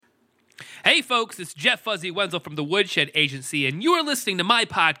Hey folks, it's Jeff Fuzzy Wenzel from the Woodshed Agency, and you are listening to my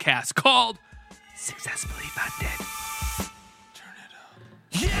podcast called Successfully Funded. Turn it up.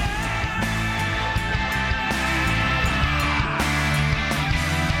 Yeah!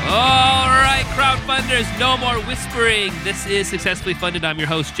 All right, crowdfunders, no more whispering. This is Successfully Funded. I'm your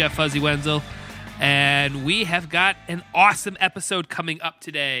host, Jeff Fuzzy Wenzel, and we have got an awesome episode coming up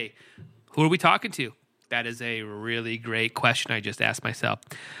today. Who are we talking to? That is a really great question I just asked myself.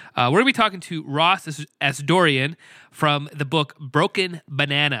 We're going to be talking to Ross Asdourian from the book Broken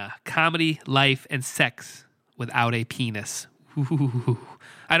Banana, Comedy, Life, and Sex Without a Penis. Ooh.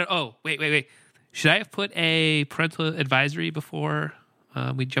 Wait. Should I have put a parental advisory before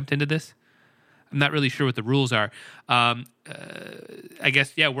we jumped into this? I'm not really sure what the rules are. I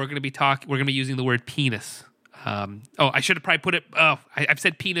guess, we're going to be using the word penis. I should have probably put it, I've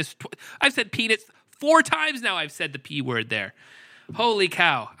said penis, I've said penis 4 times now. I've said the P word there. Holy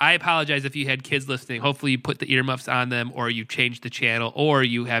cow. I apologize if you had kids listening. Hopefully you put the earmuffs on them, or you changed the channel, or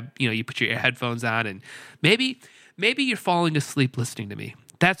you have, you put your headphones on, and maybe you're falling asleep listening to me.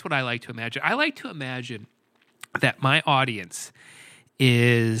 That's what I like to imagine. I like to imagine that my audience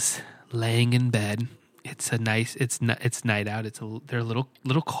is laying in bed. It's night out. They're a little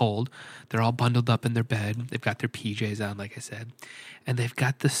cold. They're all bundled up in their bed. They've got their PJs on, like I said, and they've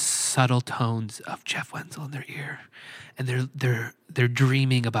got the subtle tones of Jeff Wenzel in their ear, and they're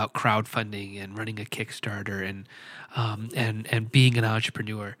dreaming about crowdfunding and running a Kickstarter and being an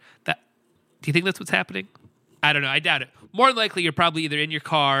entrepreneur. Do you think that's what's happening? I don't know. I doubt it. More than likely, you're probably either in your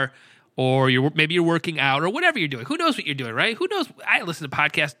car, or maybe you're working out, or whatever you're doing. Who knows what you're doing, right? Who knows? I listen to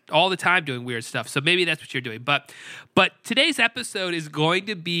podcasts all the time doing weird stuff, so maybe that's what you're doing. But today's episode is going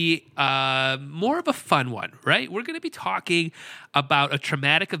to be more of a fun one, right? We're going to be talking about a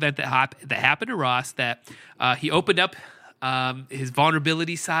traumatic event that happened to Ross, that he opened up his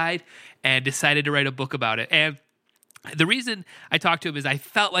vulnerability side and decided to write a book about it. And the reason I talked to him is I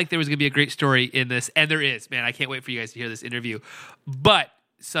felt like there was going to be a great story in this, and there is. Man, I can't wait for you guys to hear this interview. But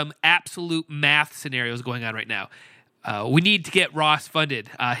some absolute math scenarios going on right now. We need to get Ross funded.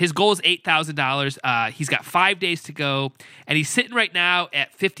 His goal is $8,000. He's got 5 days to go, and he's sitting right now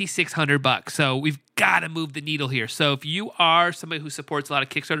at $5,600. So we've got to move the needle here. So if you are somebody who supports a lot of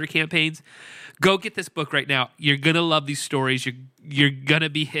Kickstarter campaigns, go get this book right now. You're gonna love these stories. You're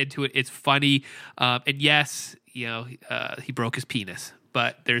gonna be into it. It's funny, and yes, he broke his penis,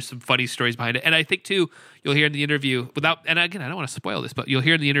 but there's some funny stories behind it. And I think, too, you'll hear in the interview, and again, I don't want to spoil this, but you'll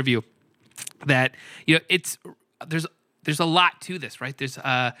hear in the interview that, there's a lot to this, right?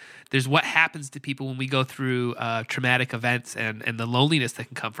 There's what happens to people when we go through traumatic events and the loneliness that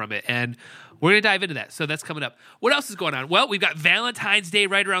can come from it. And we're going to dive into that. So that's coming up. What else is going on? Well, we've got Valentine's Day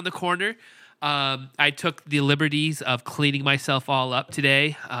right around the corner. I took the liberties of cleaning myself all up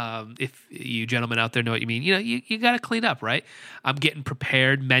today. If you gentlemen out there know what you mean, you got to clean up, right? I'm getting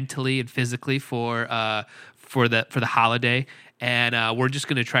prepared mentally and physically for the holiday, and we're just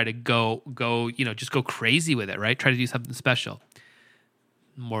going to try to go, just go crazy with it, right? Try to do something special.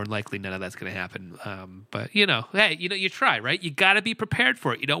 More than likely, none of that's going to happen. But hey, you try, right? You got to be prepared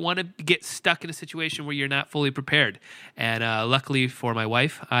for it. You don't want to get stuck in a situation where you're not fully prepared. And luckily for my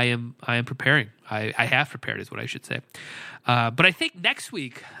wife, I am preparing. I have prepared, is what I should say. But I think next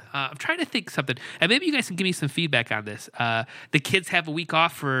week, I'm trying to think something, and maybe you guys can give me some feedback on this. The kids have a week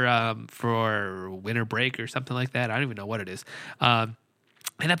off for winter break or something like that. I don't even know what it is.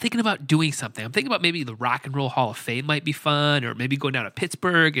 And I'm thinking about doing something. I'm thinking about maybe the Rock and Roll Hall of Fame might be fun, or maybe going down to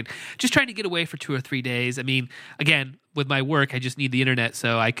Pittsburgh and just trying to get away for 2 or 3 days. I mean, again, with my work, I just need the internet,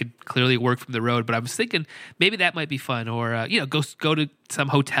 so I could clearly work from the road. But I was thinking maybe that might be fun, or go to some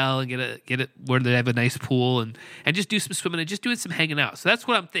hotel and get it where they have a nice pool and just do some swimming and just doing some hanging out. So that's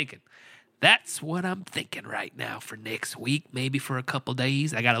what I'm thinking. That's what I'm thinking right now for next week, maybe for a couple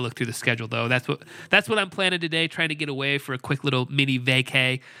days. I got to look through the schedule, though. That's what I'm planning today, trying to get away for a quick little mini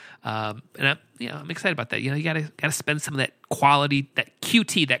vacay. And I'm excited about that. You got to spend some of that quality, that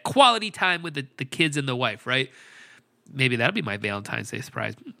QT, that quality time with the kids and the wife, right? Maybe that'll be my Valentine's Day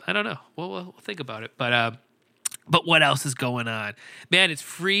surprise. I don't know. We'll think about it. But what else is going on? Man, it's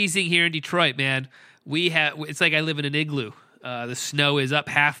freezing here in Detroit, man. It's like I live in an igloo. The snow is up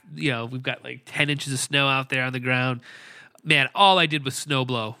half, we've got like 10 inches of snow out there on the ground. Man, all I did was snow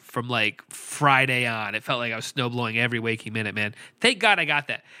blow from like Friday on. It felt like I was snow blowing every waking minute, man. Thank God I got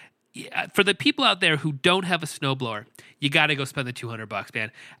that. Yeah, for the people out there who don't have a snowblower, you got to go spend the $200,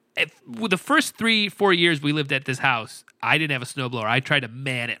 man. With the first 3-4 years we lived at this house, I didn't have a snowblower. I tried to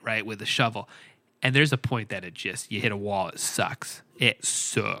man it right with a shovel. And there's a point that you hit a wall. It sucks. It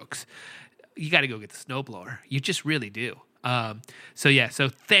sucks. You got to go get the snowblower. You just really do. So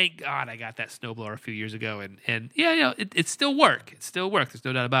thank God I got that snowblower a few years ago, and yeah, it still works. It still works. There's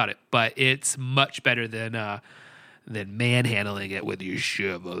no doubt about it. But it's much better than manhandling it with your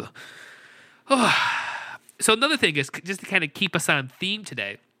shovel. So another thing is, just to kind of keep us on theme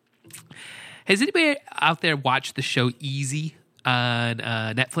today, has anybody out there watched the show Easy on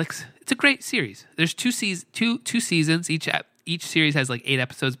Netflix? It's a great series. There's two seasons. Each series has like 8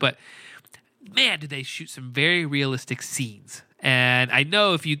 episodes, but man, did they shoot some very realistic scenes. And I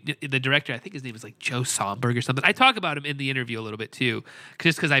know the director, I think his name is like Joe Somberg or something. I talk about him in the interview a little bit too,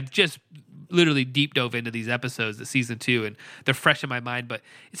 just because I've just literally deep dove into these episodes of season 2, and they're fresh in my mind. But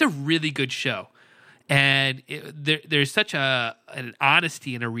it's a really good show, and there's such an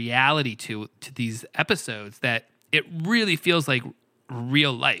honesty and a reality to these episodes that it really feels like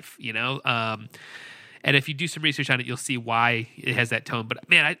real life, And if you do some research on it, you'll see why it has that tone. But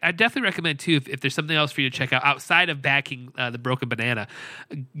man, I definitely recommend too, if there's something else for you to check out outside of backing the Broken Banana,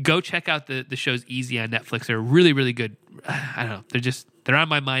 go check out the shows Easy on Netflix. They're really, really good. I don't know. They're on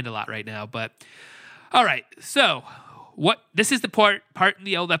my mind a lot right now. But all right, so this is the part in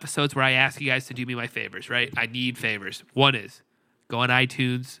the old episodes where I ask you guys to do me my favors, right? I need favors. One is go on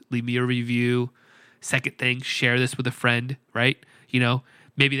iTunes, leave me a review. Second thing, share this with a friend, right?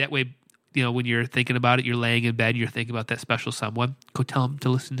 Maybe that way, when you're thinking about it, you're laying in bed, you're thinking about that special someone, go tell them to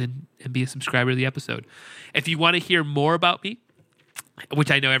listen and be a subscriber to the episode. If you want to hear more about me,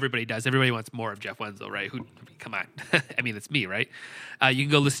 which I know everybody does, everybody wants more of Jeff Wenzel, right? Come on. I mean, it's me, right? You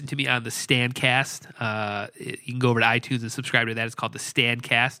can go listen to me on the Standcast. You can go over to iTunes and subscribe to that. It's called the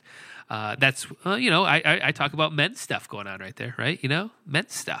Standcast. That's, I talk about men's stuff going on right there, right?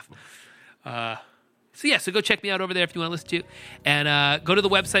 Men's stuff. So go check me out over there if you want to listen to it. And go to the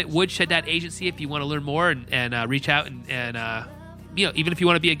website, woodshed.agency, if you want to learn more and reach out. And even if you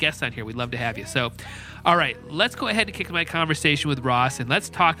want to be a guest on here, we'd love to have you. So, all right, let's go ahead and kick my conversation with Ross, and let's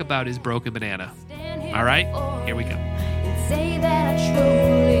talk about his Broken Banana. All right, here we go. And say that I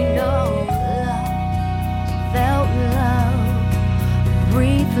truly know love, felt love,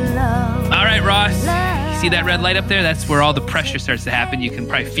 breathe love. All right, Ross. See that red light up there? That's where all the pressure starts to happen. You can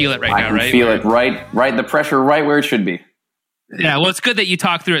probably feel it right now, right? I can feel it right, the pressure right where it should be. Yeah, well, it's good that you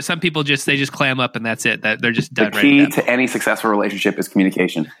talk through it. Some people they just clam up and that's it. That they're just done. The key to any successful relationship is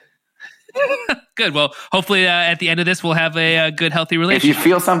communication. Good. Well, hopefully at the end of this, we'll have a good, healthy relationship. If you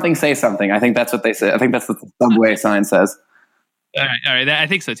feel something, say something. I think that's what they say. I think that's what the subway sign says. All right. I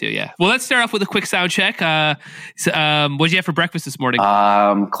think so too. Yeah. Well, let's start off with a quick sound check. What did you have for breakfast this morning?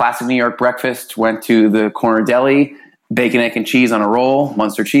 Classic New York breakfast. Went to the corner deli. Bacon, egg, and cheese on a roll.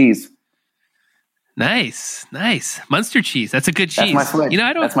 Munster cheese. Nice. Munster cheese. That's a good cheese. That's my switch.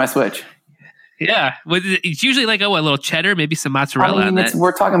 That's my switch. Yeah. It's usually like a little cheddar, maybe some mozzarella on that.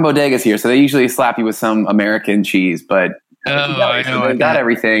 We're talking bodegas here, so they usually slap you with some American cheese, but I know. They've got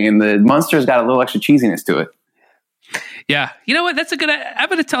everything, and the Munster's got a little extra cheesiness to it. Yeah, you know what? That's a good. I'm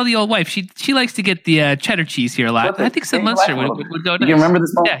going to tell the old wife. She likes to get the cheddar chease here a lot. I think some Munster would go nice. You remember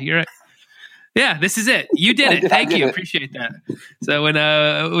this moment? Yeah, you're right. Yeah, this is it. You did it. Thank you. Appreciate that. So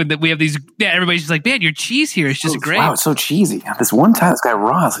when we have these, everybody's just like, man, your cheese here is just great. Wow, it's so cheesy. This one time, this guy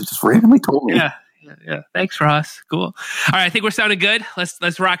Ross just randomly told me. Yeah. Thanks, Ross. Cool. All right, I think we're sounding good.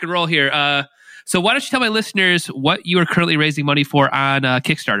 Let's rock and roll here. So why don't you tell my listeners what you are currently raising money for on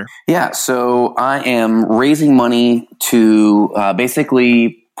Kickstarter? Yeah, so I am raising money to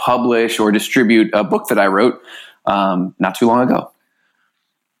basically publish or distribute a book that I wrote not too long ago.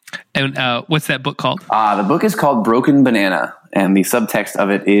 And what's that book called? The book is called Broken Banana, and the subtext of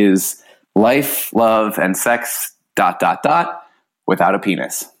it is life, love, and sex, ... without a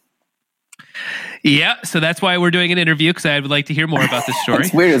penis. Yeah, so that's why we're doing an interview, because I would like to hear more about this story.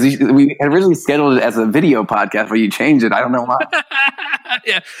 It's weird. We had originally scheduled it as a video podcast, but you changed it. I don't know why.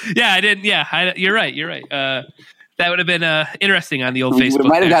 Yeah, I didn't. Yeah, you're right. That would have been interesting on the old Facebook. We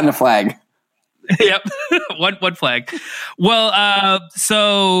might have gotten a flag. Yep, one flag. Well,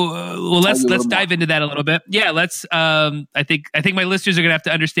 let's dive into that a little bit. Yeah, let's. I think my listeners are going to have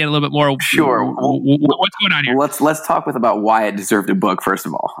to understand a little bit more. Sure. What's going on here? Let's talk about why it deserved a book first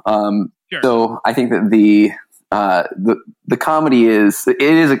of all. Sure. So I think that the comedy it's a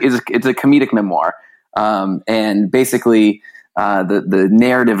comedic memoir, and basically the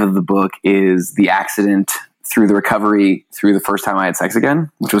narrative of the book is the accident through the recovery through the first time I had sex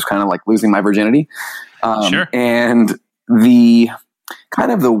again, which was kind of like losing my virginity. Sure. And the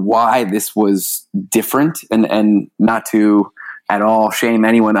kind of the why this was different, and not to at all shame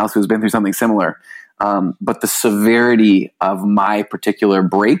anyone else who's been through something similar. But the severity of my particular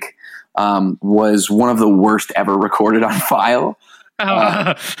break was one of the worst ever recorded on file.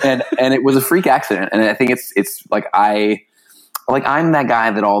 And it was a freak accident. And I think it's like like I'm that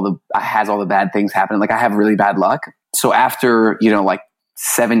guy that has all the bad things happen. Like I have really bad luck. So after, like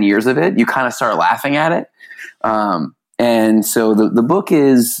 7 years of it, you kind of start laughing at it. And so the book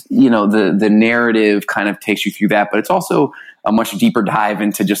is, the narrative kind of takes you through that, but it's also a much deeper dive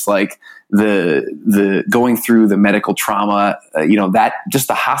into just like the going through the medical trauma, that just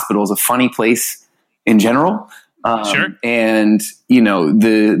the hospital is a funny place in general. Sure. And,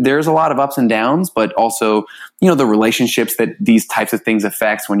 there's a lot of ups and downs, but also, the relationships that these types of things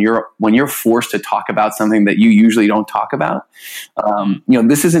affects when you're forced to talk about something that you usually don't talk about.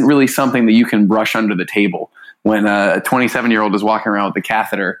 This isn't really something that you can brush under the table. When a 27-year-old is walking around with a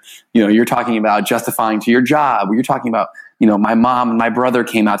catheter, you're talking about justifying to your job. You're talking about, my mom and my brother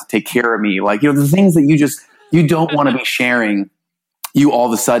came out to take care of me. Like, the things that you don't want to be sharing, you all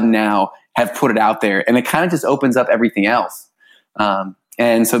of a sudden now have put it out there, and it kind of just opens up everything else.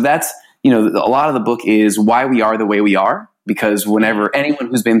 And so that's, a lot of the book is why we are the way we are, because whenever anyone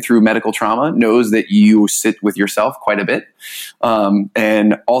who's been through medical trauma knows that you sit with yourself quite a bit.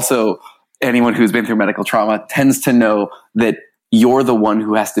 And also anyone who's been through medical trauma tends to know that you're the one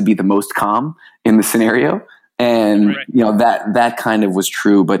who has to be the most calm in the scenario. And, right. that kind of was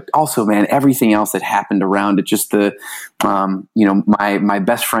true, but also, man, everything else that happened around it, just my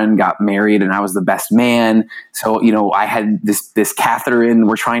best friend got married and I was the best man. So, I had this catheter in,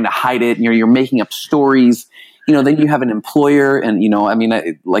 we're trying to hide it. You're making up stories, then you have an employer and,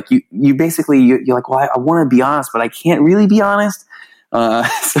 like you basically, you're like, well, I want to be honest, but I can't really be honest.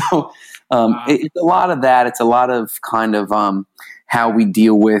 It's a lot of that. It's a lot of kind of, how we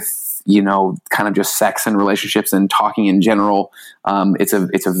deal with, kind of just sex and relationships and talking in general. It's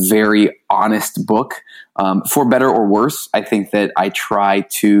a very honest book, for better or worse. I think that I try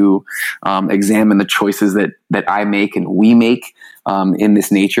to examine the choices that I make and we make in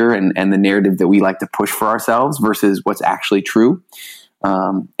this nature and the narrative that we like to push for ourselves versus what's actually true.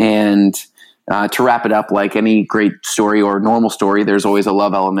 And to wrap it up, like any great story or normal story, there's always a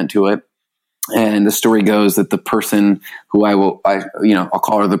love element to it. And the story goes that the person who I'll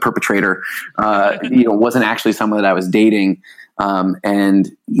call her the perpetrator, wasn't actually someone that I was dating.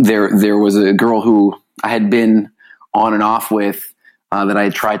 And there was a girl who I had been on and off with, that I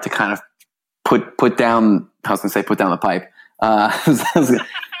had tried to kind of put down. I was going to say, put down the pipe. I was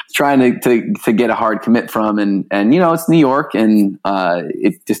trying to get a hard commit from, and it's New York, and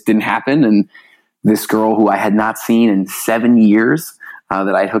it just didn't happen. And this girl who I had not seen in 7 years,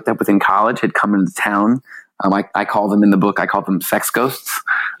 that I hooked up with in college, had come into town. I call them in the book, I call them sex ghosts,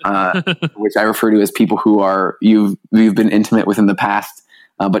 which I refer to as people who you've been intimate with in the past,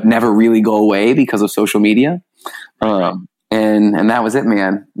 but never really go away because of social media. And that was it,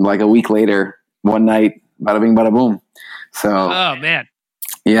 man. Like a week later, one night, bada bing, bada boom. So, oh man.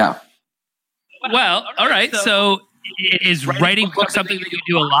 Yeah. Well, all right. So is writing books something that you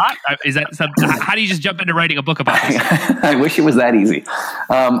do a lot? Is that something? How do you just jump into writing a book about this? I wish it was that easy.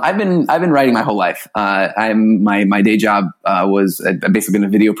 I've been writing my whole life. My day job was I've basically been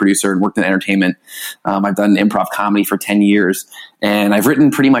a video producer and worked in entertainment. I've done improv comedy for 10 years, and I've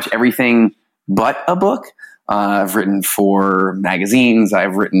written pretty much everything but a book. I've written for magazines.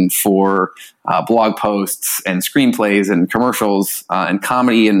 I've written for blog posts and screenplays and commercials, and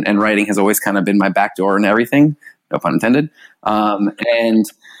comedy and writing has always kind of been my back door and everything. No pun intended. And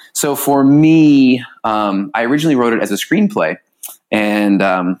so for me, I originally wrote it as a screenplay, and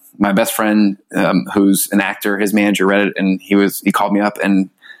my best friend, who's an actor, his manager read it, and he called me up and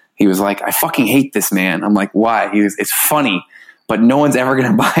he was like, "I fucking hate this, man." I'm like, "Why?" It's funny, but no one's ever going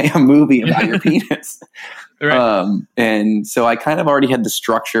to buy a movie about your penis. Right. And so I kind of already had the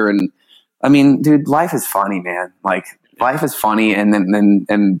structure, and I mean, dude, life is funny, man. Like life is funny, and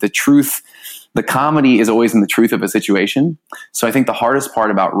then the truth. The comedy is always in the truth of a situation. So I think the hardest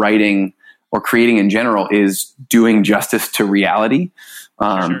part about writing or creating in general is doing justice to reality.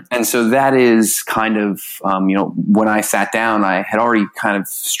 Sure. And so that is kind of, when I sat down, I had already kind of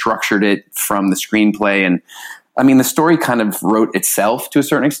structured it from the screenplay. And I mean, the story kind of wrote itself to a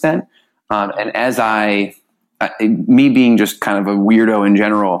certain extent. And as me being just kind of a weirdo in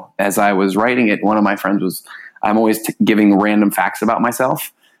general, as I was writing it, one of my friends I'm always giving random facts about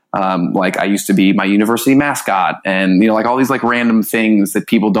myself. Like I used to be my university mascot, and like all these like random things that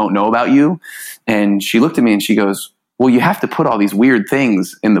people don't know about you. And she looked at me and she goes, "Well, you have to put all these weird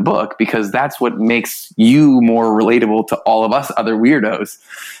things in the book because that's what makes you more relatable to all of us other weirdos."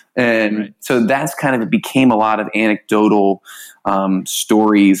 And right. So that's kind of, it became a lot of anecdotal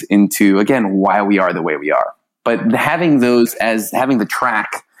stories into, again, why we are the way we are. But having the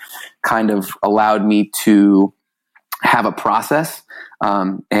track kind of allowed me to have a process.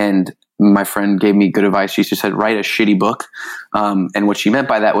 And my friend gave me good advice. She just said, write a shitty book. And what she meant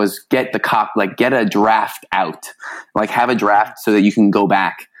by that was get a draft out, like have a draft so that you can go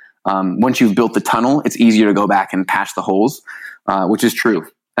back. Once you've built the tunnel, it's easier to go back and patch the holes, which is true.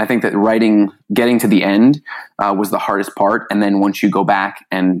 I think that getting to the end was the hardest part. And then once you go back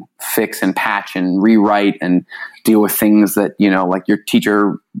and fix and patch and rewrite and deal with things that, like your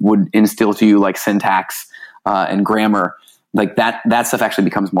teacher would instill to you, like syntax and grammar, like that stuff actually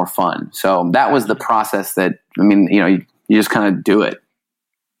becomes more fun. So that was the process that, you just kind of do it.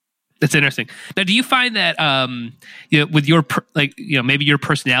 That's interesting. Now, do you find that, with your, maybe your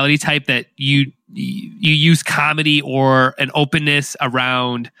personality type, that you use comedy or an openness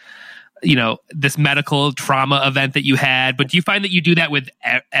around, this medical trauma event that you had, but do you find that you do that with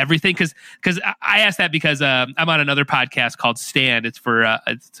everything? Because I asked that because I'm on another podcast called Stand. It's for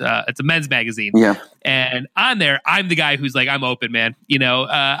it's a men's magazine. Yeah. And on there, I'm the guy who's like, I'm open, man.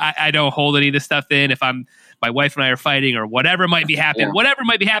 I don't hold any of this stuff in. If my wife and I are fighting or whatever might be happening,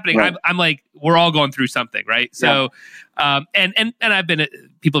 right. I'm like, we're all going through something, right? So, and I've been,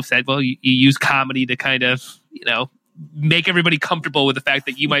 people have said, well, you use comedy to kind of, make everybody comfortable with the fact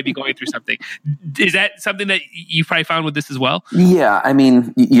that you might be going through something. Is that something that you probably found with this as well? Yeah,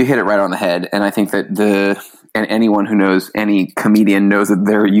 you hit it right on the head, and I think that and anyone who knows any comedian knows that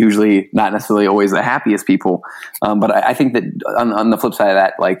they're usually not necessarily always the happiest people. But I think that on the flip side of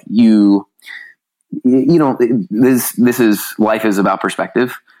that, like this is life is about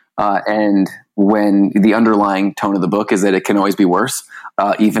perspective. And when the underlying tone of the book is that it can always be worse,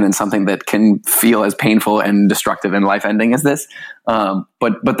 even in something that can feel as painful and destructive and life ending as this.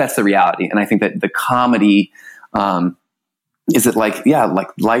 But that's the reality. And I think that the comedy, is that like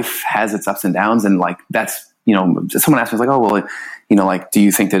life has its ups and downs. And like, that's, someone asked me like, oh, well, like, do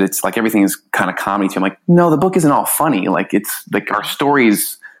you think that it's like everything is kind of comedy too? I'm like, no, the book isn't all funny. Like it's like our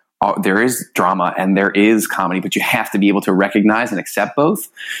stories, there is drama and there is comedy, but you have to be able to recognize and accept both.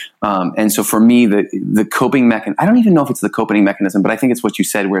 And so for me, the coping mechanism, I don't even know if it's the coping mechanism, but I think it's what you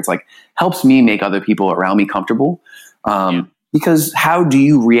said, where it's like, helps me make other people around me comfortable. Because how do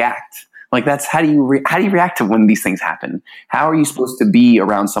you react? Like how do you react to when these things happen? How are you supposed to be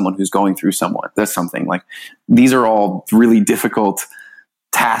around someone who's going through something? Like these are all really difficult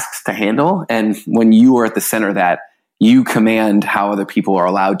tasks to handle. And when you are at the center of that, you command how other people are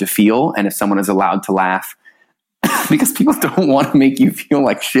allowed to feel, and if someone is allowed to laugh, because people don't want to make you feel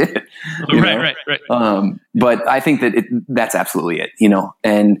like shit. Right. But I think that that's absolutely it,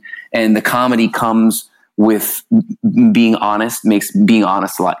 and the comedy comes with being honest, makes being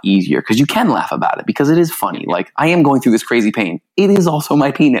honest a lot easier, because you can laugh about it because it is funny. Like, I am going through this crazy pain. It is also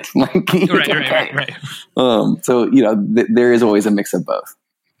my penis. Like, right. So there is always a mix of both.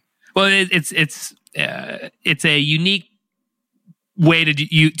 Well, it's a unique way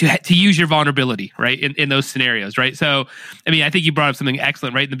to use your vulnerability, right, in those scenarios, right? So, I think you brought up something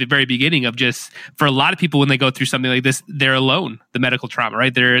excellent right in the very beginning of just, for a lot of people when they go through something like this, they're alone, the medical trauma,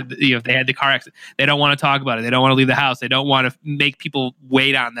 right? If they had the car accident, they don't want to talk about it. They don't want to leave the house. They don't want to make people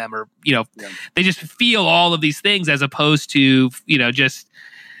wait on them, or, they just feel all of these things, as opposed to, just,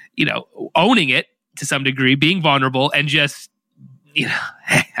 owning it to some degree, being vulnerable, and just,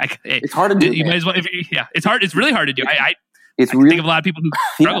 it's hard to do. You might as well. It's hard. It's really hard to do. I really, think of a lot of people who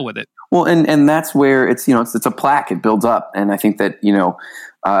struggle with it. Well, and that's where it's it's a plaque. It builds up, and I think that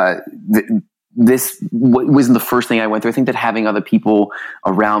this wasn't the first thing I went through. I think that having other people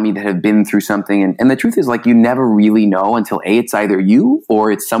around me that have been through something, and the truth is, like, you never really know until it's either you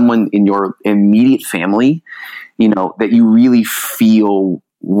or it's someone in your immediate family, that you really feel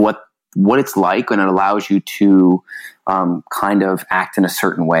what it's like, and it allows you to kind of act in a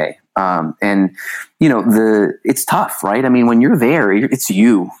certain way. And it's tough, right? When you're there, it's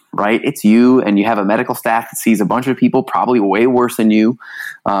you, right? It's you, and you have a medical staff that sees a bunch of people probably way worse than you,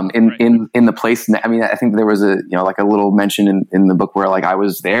 in the place. I think there was a little mention in the book where, like, I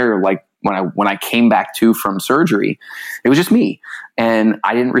was there, like, when I came back from surgery, it was just me, and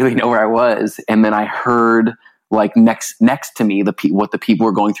I didn't really know where I was. And then I heard, like, next to me, what the people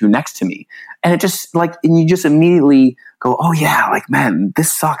were going through next to me. And it just, like, and you just immediately go, oh yeah, like, man,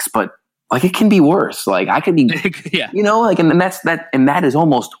 this sucks, but, like, it can be worse. Like, I could be, yeah. And that is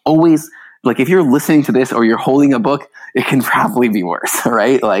almost always, like, if you're listening to this or you're holding a book, it can probably be worse.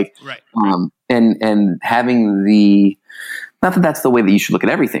 Right. Like, right. And having not that that's the way that you should look at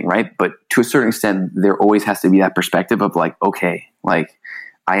everything. Right. But to a certain extent, there always has to be that perspective of, like, okay, like,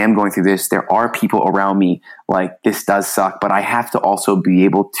 I am going through this. There are people around me. Like, this does suck, but I have to also be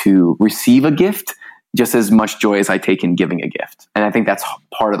able to receive a gift just as much joy as I take in giving a gift. And I think that's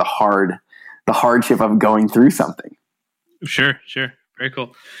part of the hardship of going through something. Sure. Very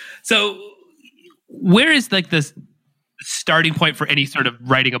cool. So where is like this starting point for any sort of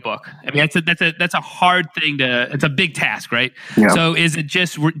writing a book? I mean, that's a hard thing it's a big task, right? Yeah. So is it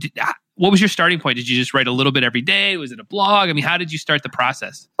just, what was your starting point? Did you just write a little bit every day? Was it a blog? I mean, how did you start the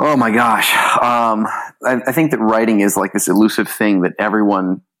process? Oh my gosh. I think that writing is like this elusive thing that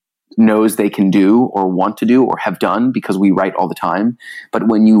everyone knows they can do or want to do or have done because we write all the time. But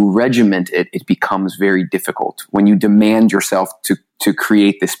when you regiment it, it becomes very difficult. When you demand yourself to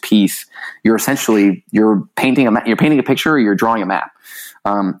create this piece, you're painting a picture or you're drawing a map.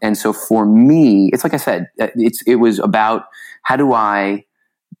 And so for me, it's like I said, it was about how do I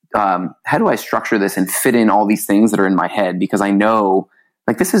structure this and fit in all these things that are in my head? Because I know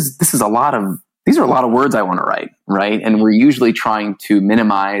like these are a lot of words I want to write, right? And we're usually trying to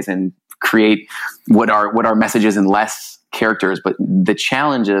minimize and create what are messages in less characters. But the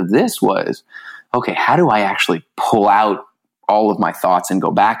challenge of this was, okay, how do I actually pull out all of my thoughts and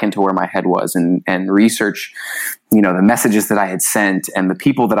go back into where my head was and research, the messages that I had sent and the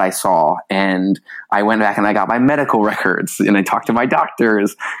people that I saw. And I went back and I got my medical records and I talked to my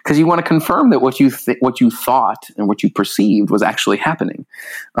doctors because you want to confirm that what you thought and what you perceived was actually happening.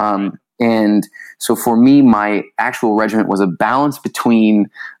 And so for me, my actual regiment was a balance between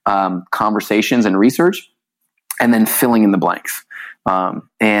conversations and research and then filling in the blanks.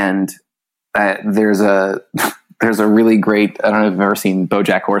 There's a really great, I don't know if you've ever seen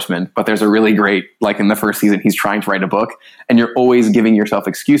BoJack Horseman, but there's a really great, like in the first season, he's trying to write a book and you're always giving yourself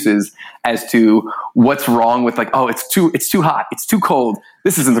excuses as to what's wrong with like, oh, it's too hot. It's too cold.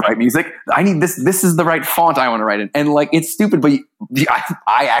 This isn't the right music. I need this. This is the right font I want to write in. And like, it's stupid, but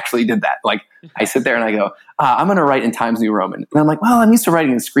I actually did that. Like I sit there and I go, I'm going to write in Times New Roman. And I'm like, well, I'm used to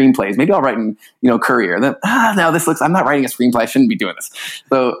writing in screenplays. Maybe I'll write in, Courier. And then, now I'm not writing a screenplay. I shouldn't be doing this.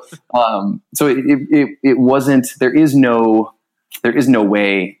 So, it wasn't, there is no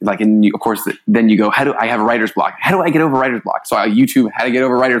way, like, of course, then you go, I have a writer's block. How do I get over writer's block? So I YouTube how to get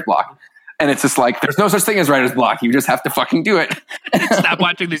over writer's block. And it's just like, there's no such thing as writer's block. You just have to fucking do it. Stop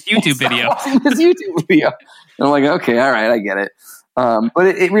watching this YouTube video. And I'm like, okay, all right, I get it. But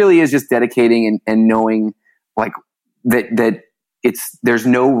it really is just dedicating and knowing like that there's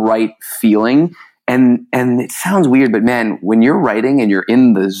no right feeling. And it sounds weird, but man, when you're writing and you're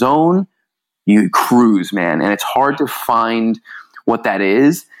in the zone, you cruise, man. And it's hard to find what that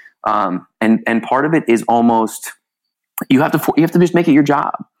is. And part of it is almost, you have to just make it your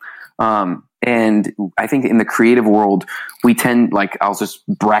job. And I think in the creative world, we tend, like, I'll just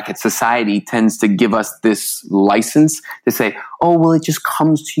bracket, society tends to give us this license to say, oh, well, it just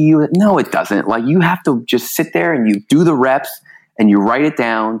comes to you. No, it doesn't. Like, you have to just sit there and you do the reps and you write it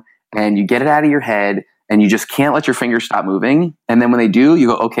down and you get it out of your head and you just can't let your fingers stop moving. And then when they do, you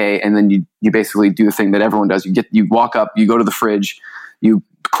go, okay. And then you basically do the thing that everyone does. You walk up, you go to the fridge, you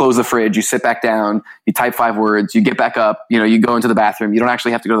close the fridge, you sit back down, you type 5 words, you get back up, you go into the bathroom. You don't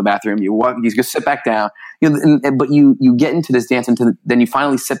actually have to go to the bathroom. You walk, you just sit back down, but you get into this dance then you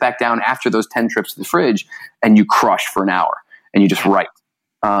finally sit back down after those 10 trips to the fridge and you crush for an hour and you just write.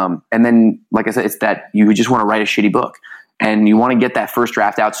 And then, like I said, it's that you just want to write a shitty book and you want to get that first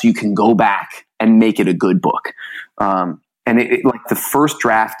draft out so you can go back and make it a good book. And it like the first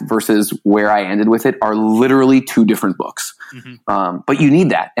draft versus where I ended with it are literally 2 different books. Mm-hmm. But you need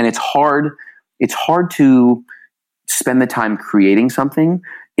that. And it's hard to spend the time creating something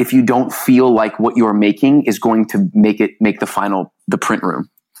if you don't feel like what you're making is going to make the print room.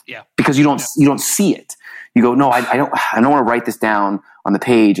 Yeah. Because you don't see it. You go, no, I don't want to write this down on the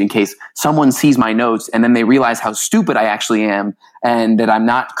page in case someone sees my notes and then they realize how stupid I actually am and that I'm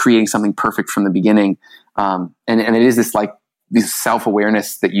not creating something perfect from the beginning. And it is this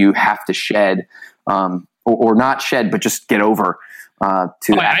self-awareness that you have to shed, or not shed, but just get over,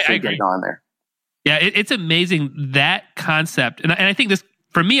 to actually get on there. Yeah. It's amazing, that concept. And I think this,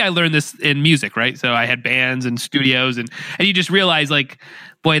 for me, I learned this in music, right? So I had bands and studios and you just realize, like,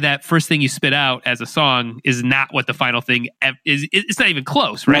 boy, that first thing you spit out as a song is not what the final thing is. It's not even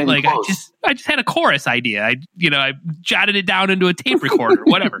close, right? Like close. I just had a chorus idea. I jotted it down into a tape recorder,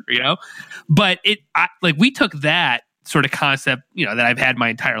 whatever, But we took that sort of concept, that I've had my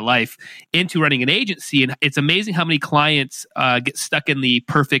entire life into running an agency. And it's amazing how many clients get stuck in the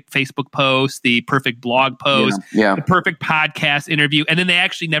perfect Facebook post, the perfect blog post, the perfect podcast interview. And then they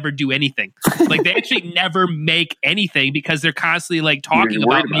actually never do anything. Like they actually never make anything because they're constantly like talking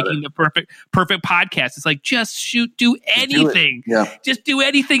about making the perfect podcast. It's like, just do anything. Just do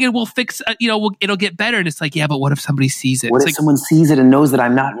anything and we'll fix, it'll get better. And it's like, yeah, but what if somebody sees it? What if someone sees it and knows that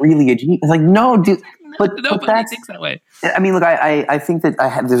I'm not really a genius? It's like, no, dude. Nobody thinks that way. I mean, look, I think that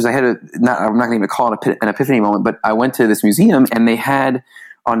I'm not going to even call it an epiphany moment, but I went to this museum and they had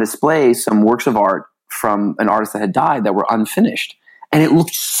on display some works of art from an artist that had died that were unfinished. And it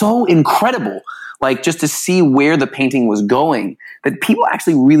looked so incredible, like just to see where the painting was going, that people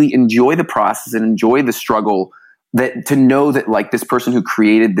actually really enjoy the process and enjoy the struggle, that to know that like this person who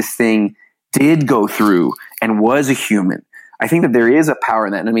created this thing did go through and was a human. I think that there is a power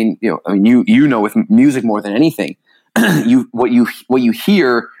in that. And I mean, you know, with music more than anything, what you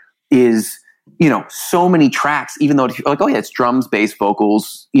hear is, you know, so many tracks, even though it's like, oh yeah, it's drums, bass,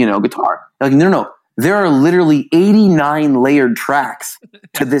 vocals, you know, guitar. Like, no. There are literally 89 layered tracks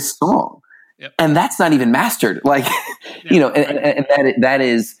to this song. Yep. And that's not even mastered. Like, you know, and that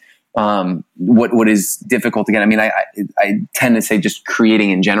is what is difficult to get. I mean, I tend to say just creating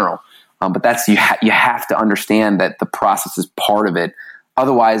in general. But that's, you have to understand that the process is part of it.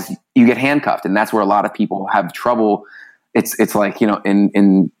 Otherwise you get handcuffed. And that's where a lot of people have trouble. It's like, you know,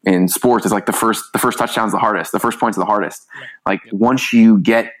 in sports, it's like the first touchdown is the hardest. The first point's the hardest. Right. Like once you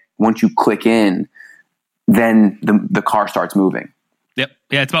click in, then the car starts moving. Yep.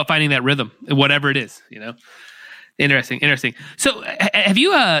 Yeah. It's about finding that rhythm, whatever it is, you know. Interesting. So have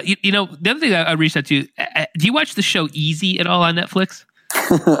you, you know, the other thing I reached out to, do you watch the show Easy at all on Netflix?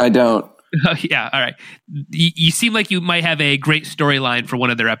 I don't. Oh, yeah. All right. You seem like you might have a great storyline for one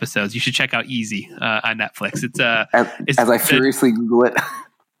of their episodes. You should check out Easy on Netflix. It's as I furiously Google it.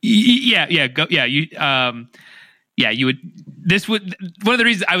 Yeah. Go. Yeah. You would. This would one of the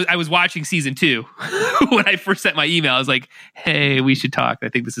reasons I was watching season 2 when I first sent my email. I was like, "Hey, we should talk. I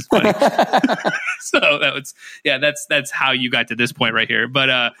think this is funny." So that's how you got to this point right here.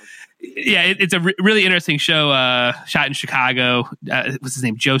 But it's a really interesting show. Shot in Chicago. What's his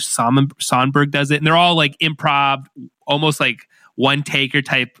name? Joe Sonberg does it, and they're all like improv, almost like one taker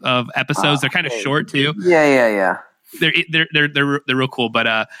type of episodes. They're kind of short too. Yeah. They're real cool.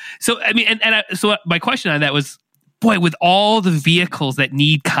 But so I mean, so my question on that was, boy, with all the vehicles that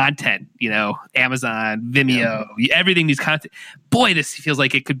need content, you know, Amazon, Vimeo, everything needs content. Boy, this feels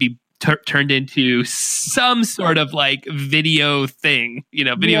like it could be turned into some sort of like video thing, you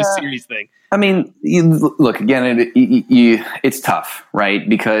know, video series thing. I mean, look again. It's tough, right?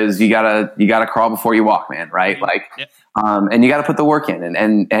 Because you gotta crawl before you walk, man. Right? Like, and you got to put the work in,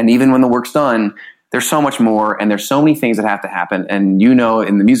 and even when the work's done, there's so much more, and there's so many things that have to happen. And you know,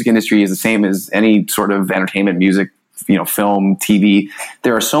 in the music industry is the same as any sort of entertainment, music, you know, film, TV.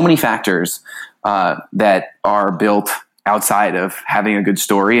 There are so many factors that are built outside of having a good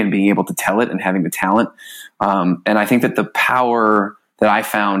story and being able to tell it and having the talent. And I think that the power that I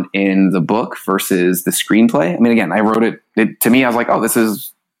found in the book versus the screenplay. I mean, again, I wrote it to me. I was like, oh, this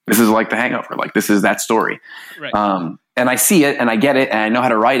is like The Hangover. Like, this is that story. Right. And I see it and I get it and I know how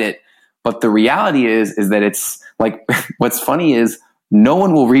to write it. But the reality is that it's like, what's funny is no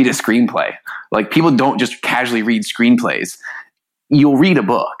one will read a screenplay. Like, people don't just casually read screenplays. You'll read a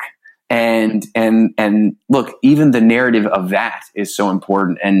book. And look, even the narrative of that is so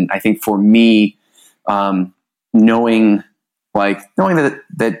important. And I think for me, knowing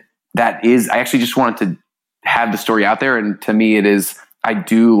that is, I actually just wanted to have the story out there. And to me, it is, I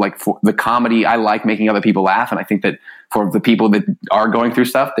do like, for the comedy, I like making other people laugh. And I think that for the people that are going through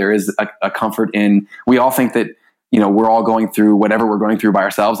stuff, there is a comfort in, we all think that, you know, we're all going through whatever we're going through by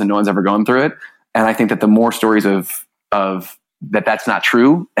ourselves and no one's ever gone through it. And I think that the more stories of that's not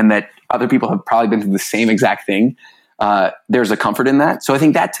true and that other people have probably been through the same exact thing, there's a comfort in that. So I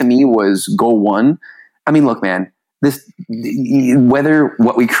think that to me was goal one. I mean, look, man, whether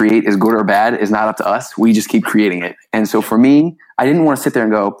what we create is good or bad is not up to us. We just keep creating it. And so for me, I didn't want to sit there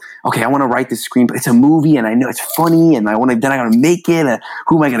and go, okay, I want to write this screenplay. It's a movie and I know it's funny and I got to make it. And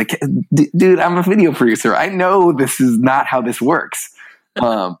who am I going to, dude, I'm a video producer. I know this is not how this works.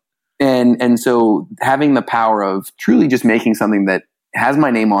 And so having the power of truly just making something that has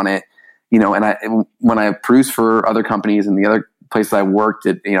my name on it, you know, and when I produced for other companies and the other places I worked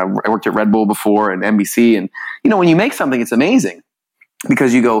at, you know, I worked at Red Bull before and NBC, and, you know, when you make something, it's amazing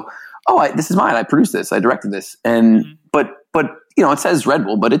because you go, oh, this is mine. I produced this. I directed this. And, but, you know, it says Red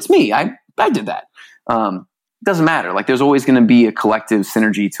Bull, but it's me. I did that. It doesn't matter. Like, there's always going to be a collective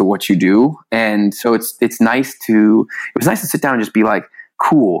synergy to what you do. And so it was nice to sit down and just be like,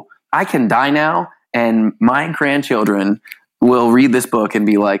 cool, I can die now and my grandchildren will read this book and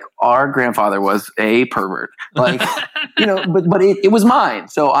be like, our grandfather was a pervert. Like, you know, but it was mine.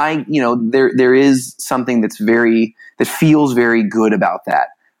 So you know, there is something that feels very good about that.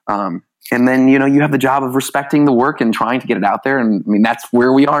 And then, you know, you have the job of respecting the work and trying to get it out there. And I mean, that's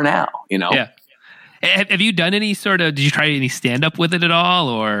where we are now, you know? Yeah. Have you done any sort of? Did you try any stand up with it at all,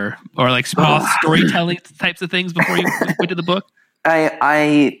 or like small storytelling types of things before you went to the book?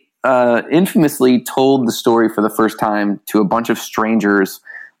 I infamously told the story for the first time to a bunch of strangers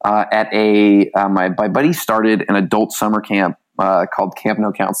at my buddy started an adult summer camp called Camp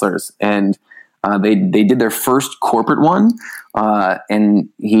No Counselors, and they did their first corporate one, and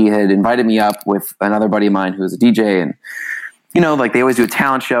he had invited me up with another buddy of mine who was a DJ, and like they always do a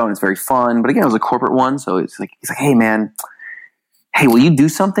talent show and it's very fun. But again, it was a corporate one. So he's like, hey man, hey, will you do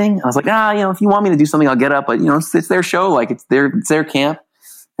something? I was like, if you want me to do something, I'll get up. But it's their show. Like it's their camp,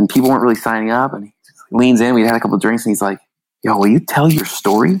 and people weren't really signing up. And he just leans in, we had a couple of drinks, and he's like, yo, will you tell your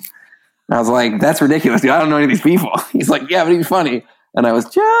story? And I was like, that's ridiculous, dude. I don't know any of these people. He's like, yeah, but it'd be funny. And I was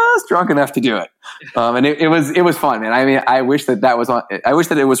just drunk enough to do it. And it was fun, man. I mean, I wish that was on, I wish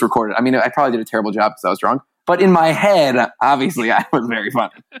that it was recorded. I mean, I probably did a terrible job because I was drunk. But in my head, obviously, I was very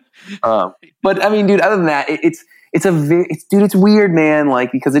funny. But I mean, dude, other than that, it's weird, man.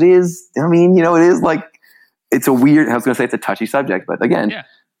 Like, because it is, I mean, it is like, it's a weird, I was going to say it's a touchy subject, but again,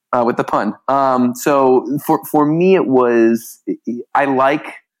 with the pun. So for me, I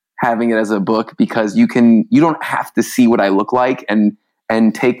like having it as a book because you don't have to see what I look like and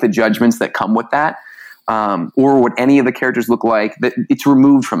take the judgments that come with that. Or what any of the characters look like, that it's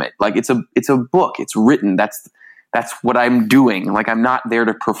removed from it. Like it's a book, it's written. That's what I'm doing. Like I'm not there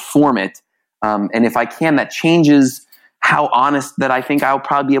to perform it. And if I can, that changes how honest that I think I'll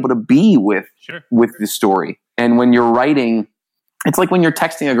probably be able to be with the story. And when you're writing, it's like when you're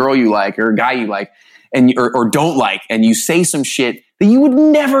texting a girl you like or a guy you like and or don't like, and you say some shit that you would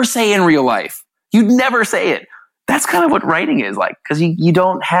never say in real life. You'd never say it. That's kind of what writing is like, because you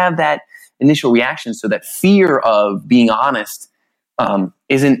don't have that initial reaction, so that fear of being honest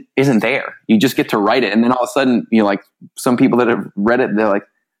isn't there. You just get to write it, and then all of a sudden, like some people that have read it, they're like,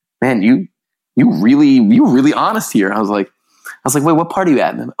 "Man, you really honest here." I was like, "Wait, what part are you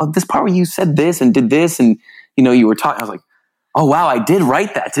at?" And oh, this part where you said this and did this, and you were talking. I was like, "Oh wow, I did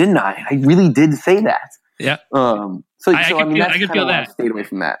write that, didn't I? I really did say that." Yeah. I mean, that's kind of why I stayed away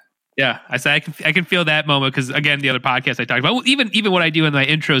from that. Yeah, I can feel that moment because again, the other podcast I talked about, even what I do in my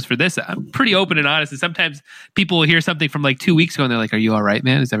intros for this, I'm pretty open and honest. And sometimes people will hear something from like 2 weeks ago and they're like, "Are you all right,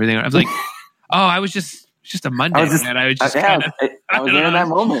 man? Is everything?" I was like, "Oh, I was just a Monday, man. I was just I was there in that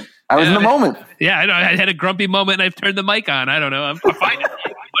moment. I was in the moment. Yeah, I know. I had a grumpy moment and I've turned the mic on. I don't know. I'm fine.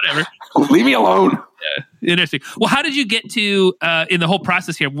 Whatever. Leave me alone." Yeah, interesting. Well, how did you get to in the whole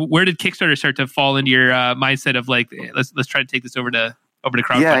process here? Where did Kickstarter start to fall into your mindset of like, let's try to take this over to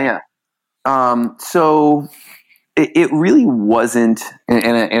crowdfunding? Yeah. So it really wasn't,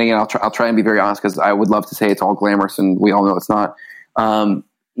 and again, I'll try and be very honest because I would love to say it's all glamorous, and we all know it's not. I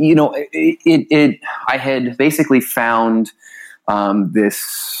had basically found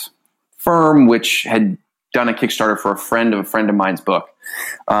this firm which had done a Kickstarter for a friend of mine's book,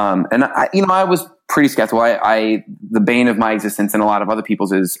 and I was pretty skeptical. The bane of my existence and a lot of other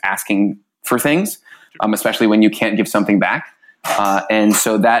people's is asking for things, especially when you can't give something back, and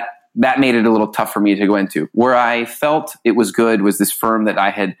so that made it a little tough for me to go into. Where I felt it was good was this firm that I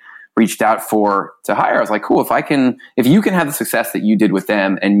had reached out for to hire. I was like, cool, if you can have the success that you did with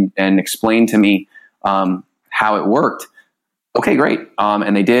them and explain to me how it worked, okay, great.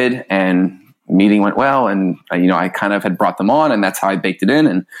 And they did, and the meeting went well, and I kind of had brought them on, and that's how I baked it in.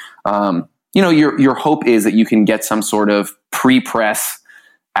 And your hope is that you can get some sort of pre-press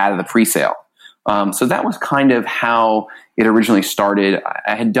out of the pre-sale. So that was kind of how it originally started.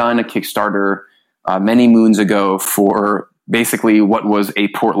 I had done a Kickstarter many moons ago for basically what was a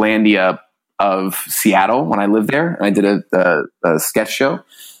Portlandia of Seattle when I lived there. And I did a sketch show.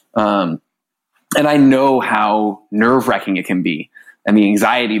 And I know how nerve-wracking it can be and the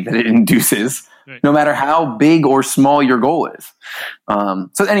anxiety that it induces, right, no matter how big or small your goal is.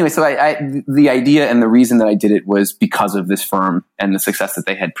 So anyway, the idea and the reason that I did it was because of this firm and the success that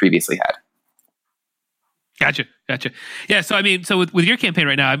they had previously had. Gotcha. Yeah. So, I mean, with your campaign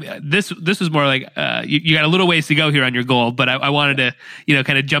right now, this was more like, you got a little ways to go here on your goal, but I wanted to,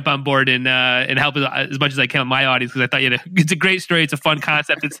 kind of jump on board and help as much as I can with my audience. Cause I thought, it's a great story. It's a fun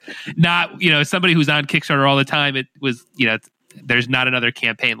concept. It's not, somebody who's on Kickstarter all the time. It was, there's not another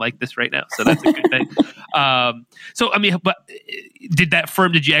campaign like this right now. So that's a good thing. So, I mean, but did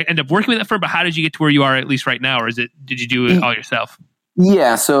you end up working with that firm, but how did you get to where you are at least right now? Or did you do it all yourself?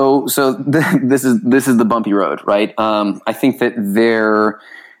 Yeah, so this is the bumpy road, right? I think that there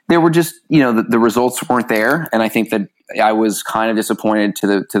were just the results weren't there, and I think that I was kind of disappointed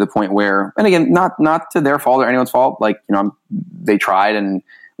to the point where, and again, not to their fault or anyone's fault, like they tried and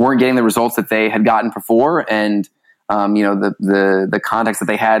weren't getting the results that they had gotten before, and the contacts that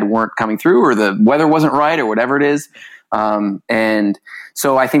they had weren't coming through, or the weather wasn't right, or whatever it is. And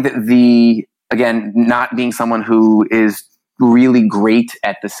so I think that again, not being someone who is really great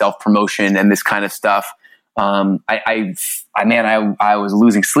at the self-promotion and this kind of stuff, I was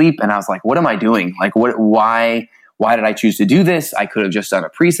losing sleep, and I was like, what am I doing? Like, why did I choose to do this? I could have just done a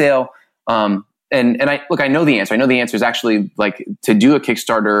pre-sale. And I know the answer. I know the answer is actually like to do a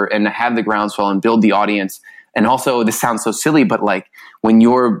Kickstarter and have the groundswell and build the audience. And also, this sounds so silly, but like when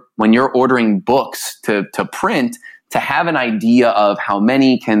you're ordering books to print, to have an idea of how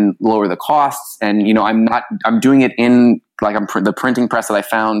many can lower the costs. And, I'm doing it in the printing press that I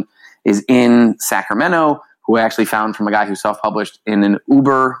found is in Sacramento, who I actually found from a guy who self-published in an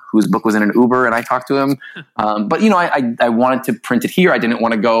Uber, whose book was in an Uber, and I talked to him. But I wanted to print it here. I didn't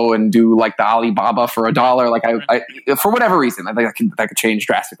want to go and do like the Alibaba for $1. Like I for whatever reason, I think that could change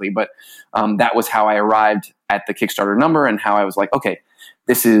drastically. But that was how I arrived at the Kickstarter number, and how I was like, okay,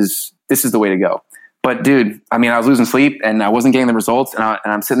 this is the way to go. But dude, I was losing sleep, and I wasn't getting the results, and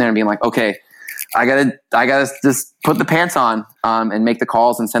I'm sitting there and being like, okay, I gotta just put the pants on and make the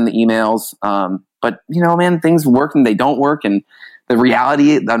calls and send the emails. But man, things work and they don't work, and the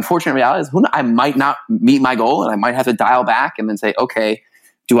unfortunate reality is, I might not meet my goal, and I might have to dial back and then say, okay,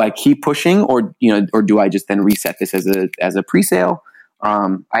 do I keep pushing, or do I just then reset this as a pre-sale?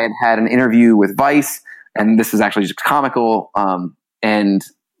 I had an interview with Vice, and this is actually just comical. And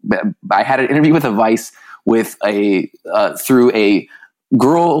I had an interview with Vice with through a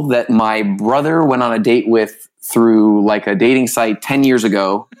girl that my brother went on a date with through like a dating site 10 years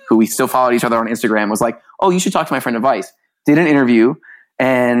ago, who we still followed each other on Instagram, was like, oh, you should talk to my friend Vice. Did an interview,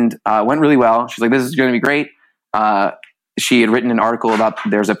 and went really well. She's like, this is going to be great. She had written an article about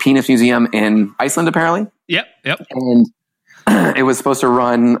there's a penis museum in Iceland, apparently. Yep. And it was supposed to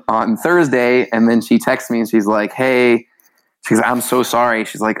run on Thursday, and then she texts me and she's like, hey, she's like, I'm so sorry.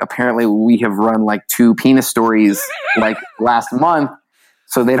 She's like, apparently we have run like 2 penis stories like last month,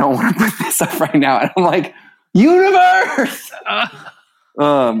 so they don't want to put this up right now. And I'm like, universe.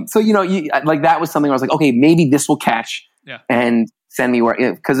 So like that was something I was like, okay, maybe this will catch and send me where,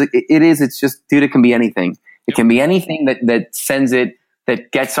 because it's just, dude, it can be anything. It can be anything that sends it,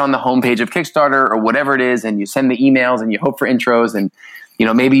 that gets on the homepage of Kickstarter or whatever it is, and you send the emails and you hope for intros, and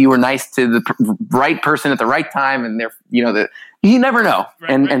maybe you were nice to the right person at the right time, and you never know.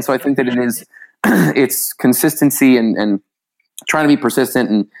 And so I think that it is, it's consistency and trying to be persistent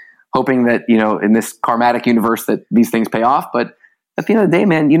and hoping that, in this karmatic universe that these things pay off. But at the end of the day,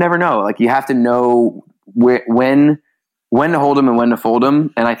 man, you never know. Like, you have to know when to hold them and when to fold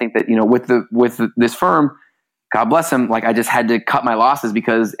them. And I think that, with this firm, God bless them, like, I just had to cut my losses,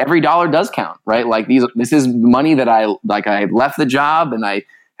 because every dollar does count, right? Like, this is money that I left the job, and I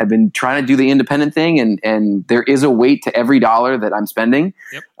have been trying to do the independent thing, and there is a weight to every dollar that I'm spending.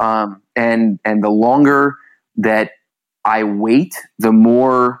 Yep. And the longer that I wait, the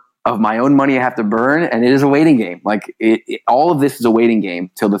more of my own money I have to burn, and it is a waiting game. Like, all of this is a waiting game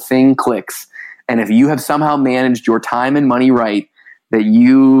till the thing clicks. And if you have somehow managed your time and money right, that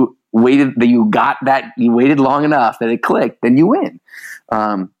you waited long enough that it clicked, then you win.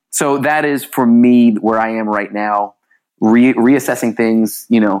 So that is, for me, where I am right now, reassessing things,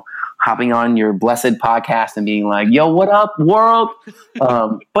 hopping on your blessed podcast and being like, yo, what up, world?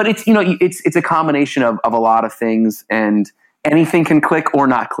 But it's, it's a combination of a lot of things, and anything can click or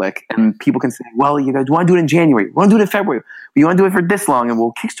not click. And people can say, well, you guys want to do it in January, we want to do it in February, you want to do it for this long. And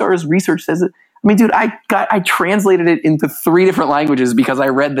well, Kickstarter's research says it. I mean, dude, I translated it into 3 different languages because I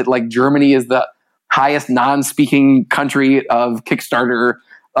read that like Germany is the highest non-speaking country of Kickstarter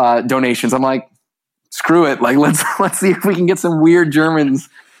donations. I'm like, screw it. Like, let's see if we can get some weird Germans.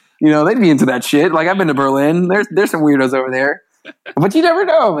 They'd be into that shit. Like, I've been to Berlin. There's some weirdos over there, but you never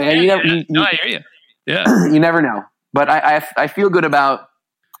know, man. No, I hear you. Yeah, you never know. But I feel good about,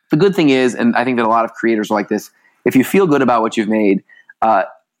 the good thing is, and I think that a lot of creators are like this. If you feel good about what you've made,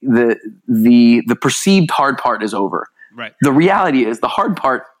 the perceived hard part is over. Right. The reality is, the hard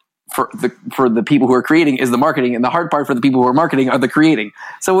part for the people who are creating is the marketing, and the hard part for the people who are marketing are the creating.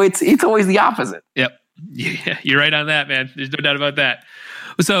 So it's always the opposite. Yep. Yeah, you're right on that, man. There's no doubt about that.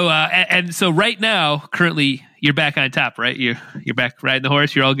 So and so right now, currently, you're back on top, right? You're back riding the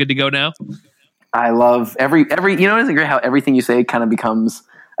horse. You're all good to go now. I love every. Isn't it great how everything you say kind of becomes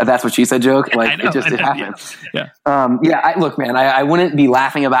a "that's what she said" joke? Like, it happens. Yeah. Look, man, I wouldn't be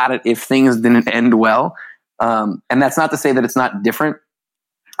laughing about it if things didn't end well. And that's not to say that it's not different.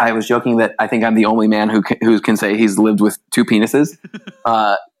 I was joking that I think I'm the only man who can say he's lived with 2 penises.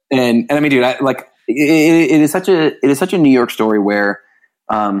 And I mean, dude, it is such a New York story where,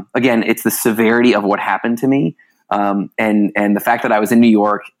 again, it's the severity of what happened to me. And the fact that I was in New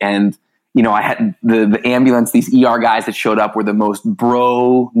York and, you know, I had the ambulance, these ER guys that showed up were the most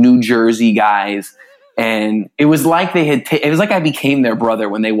bro New Jersey guys. And it was like it was like I became their brother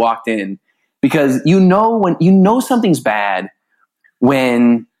when they walked in, because when you know something's bad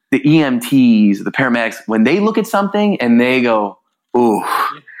when the EMTs, the paramedics, when they look at something and they go, ooh,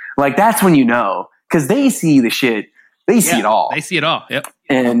 like that's when you know, because they see the shit. They see it all. They see it all. Yep.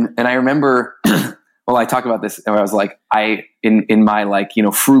 And I remember, well, I talk about this, and I was like, in my like, you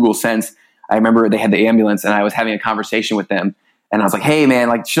know, frugal sense, I remember they had the ambulance and I was having a conversation with them. And I was like, hey man,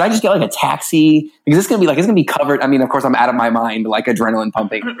 like, should I just get like a taxi? Because it's going to be covered. I mean, of course I'm out of my mind, like adrenaline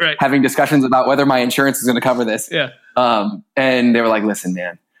pumping, right. Having discussions about whether my insurance is going to cover this. Yeah. And they were like, listen,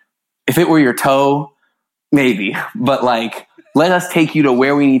 man, if it were your toe, maybe, but like, let us take you to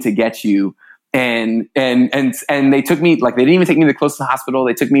where we need to get you. And they took me, like, they didn't even take me to the closest hospital.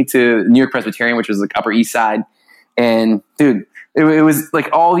 They took me to New York Presbyterian, which was like Upper East Side. And dude, it was like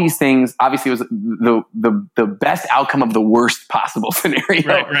all these things. Obviously, it was the best outcome of the worst possible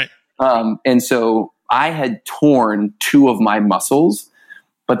scenario. Right. And so I had torn 2 of my muscles,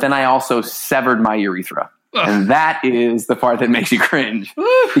 but then I also severed my urethra. Ugh. And that is the part that makes you cringe.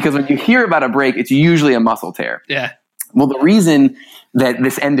 Because when you hear about a break, it's usually a muscle tear. Yeah. Well, the reason that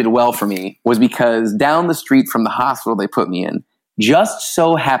this ended well for me was because down the street from the hospital they put me in just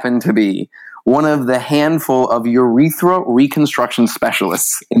so happened to be one of the handful of urethra reconstruction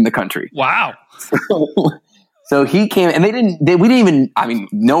specialists in the country. Wow. So he came, and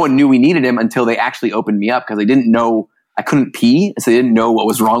no one knew we needed him until they actually opened me up, because they didn't know I couldn't pee. So they didn't know what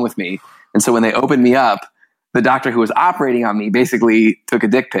was wrong with me. And so when they opened me up, the doctor who was operating on me basically took a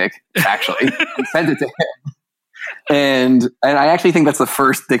dick pic, actually, and sent it to him. And I actually think that's the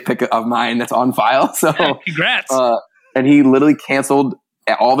first dick pic of mine that's on file. So congrats. And he literally canceled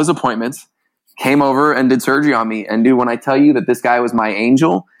all of his appointments, came over and did surgery on me. And dude, when I tell you that this guy was my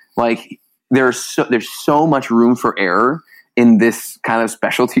angel, like there's so much room for error in this kind of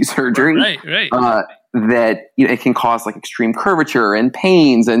specialty surgery. Right. That, you know, it can cause like extreme curvature and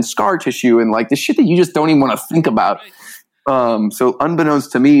pains and scar tissue and like the shit that you just don't even want to think about. So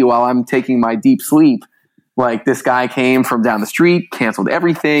unbeknownst to me, while I'm taking my deep sleep, like this guy came from down the street, canceled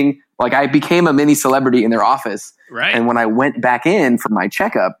everything. Like I became a mini celebrity in their office. Right. And when I went back in for my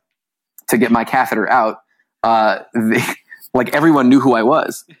checkup to get my catheter out, like everyone knew who I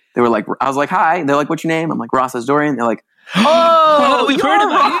was. They were like, I was like, hi. They're like, what's your name? I'm like, Ross Asdorian. They're like, oh, we've heard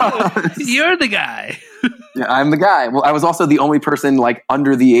about you. You're the guy. Yeah, I'm the guy. Well, I was also the only person like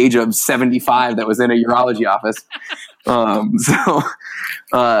under the age of 75 that was in a urology office.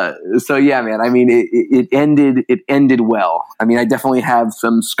 So yeah, man, I mean, it ended well. I mean, I definitely have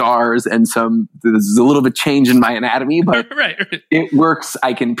some scars and there's a little bit change in my anatomy, but right. It works.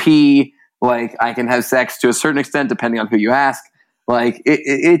 I can pee, like I can have sex to a certain extent, depending on who you ask. Like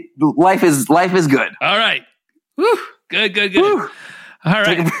life is good. All right. Woo. Good. Woo. All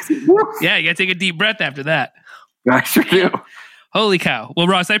right. Yeah, you got to take a deep breath after that. I sure do. Holy cow. Well,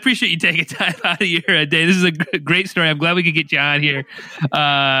 Ross, I appreciate you taking time out of your day. This is a great story. I'm glad we could get you on here.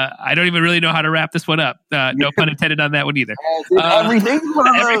 I don't even really know how to wrap this one up. No pun intended on that one either. Everything's one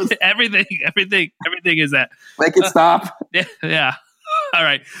of those. Everything is that. Make it stop. Yeah. All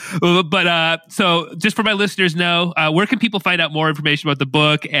right. But so just for my listeners know, where can people find out more information about the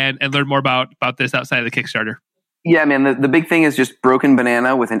book and learn more about this outside of the Kickstarter? Yeah, man, the big thing is just Broken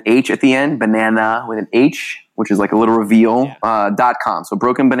Banana with an H at the end, banana with an H, which is like a little reveal, .com. So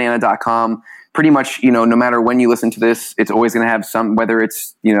brokenbanana.com. Pretty much, you know, no matter when you listen to this, it's always going to have whether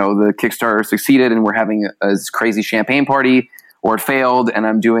it's, you know, the Kickstarter succeeded and we're having a crazy champagne party, or it failed and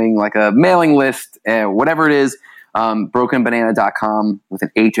I'm doing like a mailing list, whatever it is. Brokenbanana.com with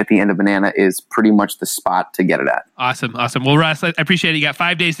an H at the end of banana is pretty much the spot to get it at. Awesome. Well, Russ, I appreciate it. You got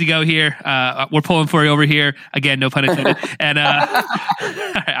 5 days to go here. We're pulling for you over here. Again, no pun intended. And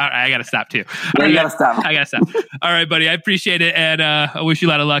I got to stop too. You got to stop. I got to stop. All right, buddy. I appreciate it. And I wish you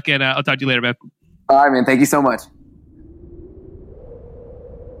a lot of luck. And I'll talk to you later, man. All right, man. Thank you so much.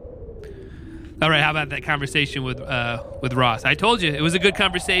 All right. How about that conversation with Ross? I told you it was a good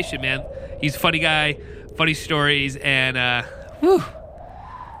conversation, man. He's a funny guy. Funny stories, and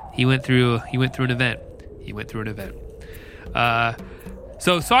he went through an event.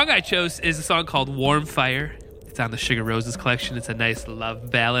 So the song I chose is a song called Warm Fire. It's on the Sugar Roses collection. It's a nice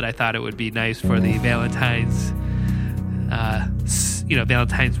love ballad. I thought it would be nice for the Valentine's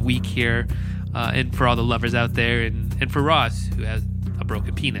week here, and for all the lovers out there, and for Ross, who has a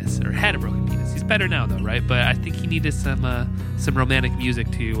broken penis, or had a broken penis. He's better now though, right? But I think he needed some romantic music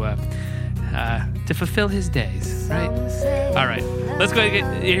to to fulfill his days, right? All right, let's go ahead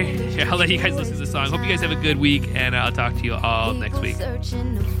and get. I'll let you guys listen to the song. Hope you guys have a good week, and I'll talk to you all next week.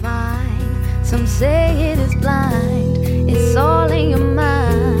 Some say it is blind, it's all in your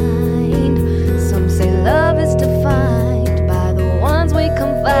mind. Some say love is defined by the ones we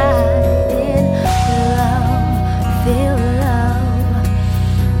confide in. Love, feel love,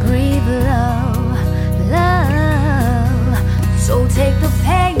 breathe love, love. So take the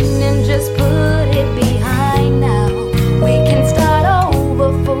pain and just put it behind now. We can start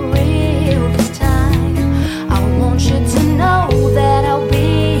over for real this time. I want you to know that I'll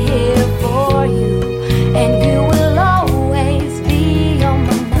be here for you, and you will always be on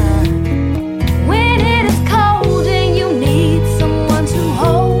my mind. When it is cold and you need someone to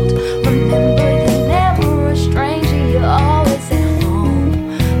hold, remember you're never a stranger, you're always at home.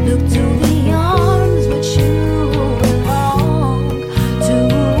 Look to the arms which you belong to,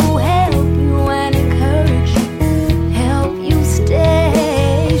 help you and encourage you, help you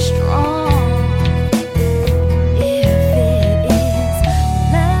stay strong.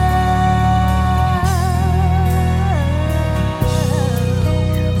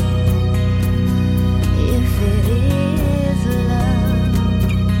 If it is love,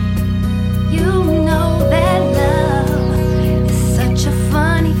 you know that love is such a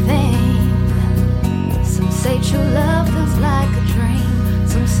funny thing. Some say true love feels like a dream,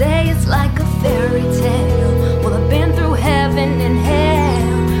 some say it's like a fairy tale. Well, I've been through heaven and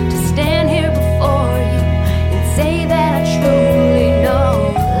hell to stand here before you and say that I truly know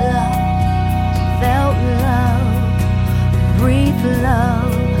love, felt love, breathe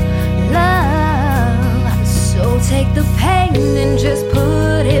love, love. So take the pain and just put